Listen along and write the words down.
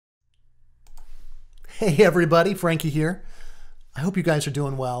Hey everybody, Frankie here. I hope you guys are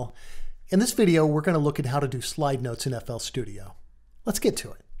doing well. In this video, we're going to look at how to do slide notes in FL Studio. Let's get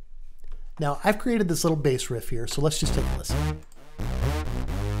to it. Now, I've created this little bass riff here, so let's just take a listen.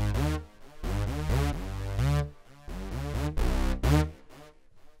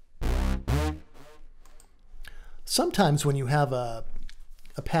 Sometimes when you have a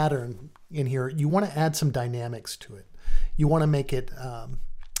pattern in here, you want to add some dynamics to it. You want to make it,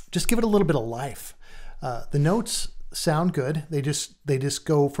 just give it a little bit of life. The notes sound good. They just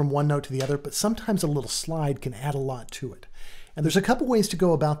go from one note to the other, but sometimes a little slide can add a lot to it. And there's a couple ways to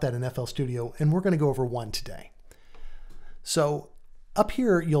go about that in FL Studio, and we're going to go over one today. So up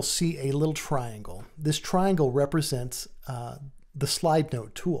here, you'll see a little triangle. This triangle represents the slide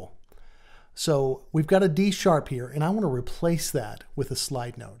note tool. So we've got a D sharp here, and I want to replace that with a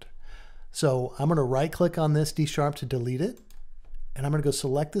slide note. So I'm going to right click on this D sharp to delete it, and I'm going to go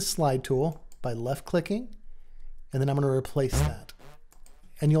select this slide tool by left clicking, and then I'm going to replace that.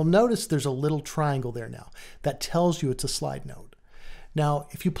 And you'll notice there's a little triangle there now. That tells you it's a slide note. Now,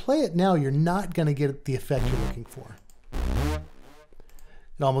 if you play it now, you're not going to get the effect you're looking for.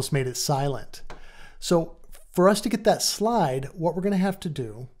 It almost made it silent. So for us to get that slide, what we're going to have to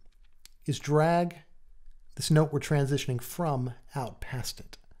do is drag this note we're transitioning from out past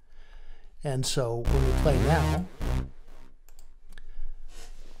it. And so when we play now,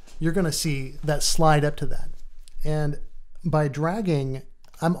 you're going to see that slide up to that. And by dragging,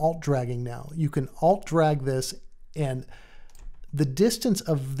 I'm alt dragging now. You can alt drag this, and the distance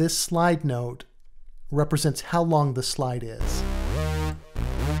of this slide note represents how long the slide is.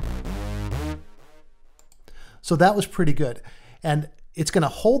 So that was pretty good. And it's going to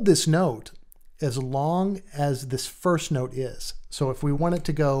hold this note as long as this first note is. So if we want it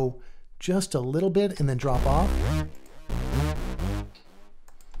to go just a little bit and then drop off,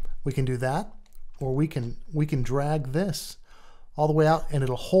 we can do that, or we can drag this all the way out and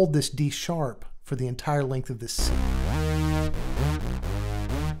it'll hold this D sharp for the entire length of this C.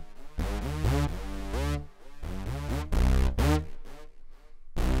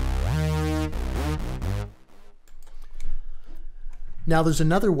 Now there's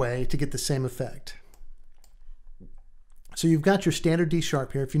another way to get the same effect. So you've got your standard D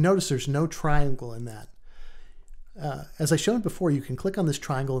sharp here. If you notice, there's no triangle in that. As I showed before, you can click on this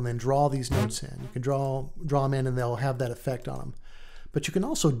triangle and then draw these notes in. You can draw them in and they'll have that effect on them. But you can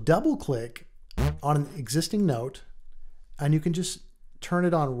also double click on an existing note and you can just turn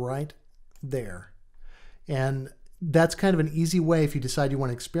it on right there. And that's kind of an easy way if you decide you want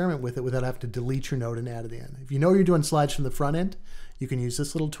to experiment with it without having to delete your note and add it in. If you know you're doing slides from the front end, you can use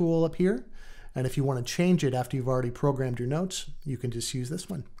this little tool up here. And if you want to change it after you've already programmed your notes, you can just use this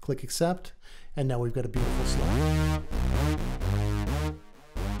one. Click accept, and now we've got a beautiful slide.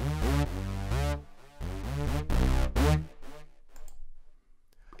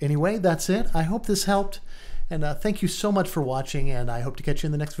 Anyway, that's it. I hope this helped, and thank you so much for watching, and I hope to catch you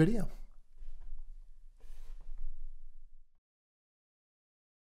in the next video.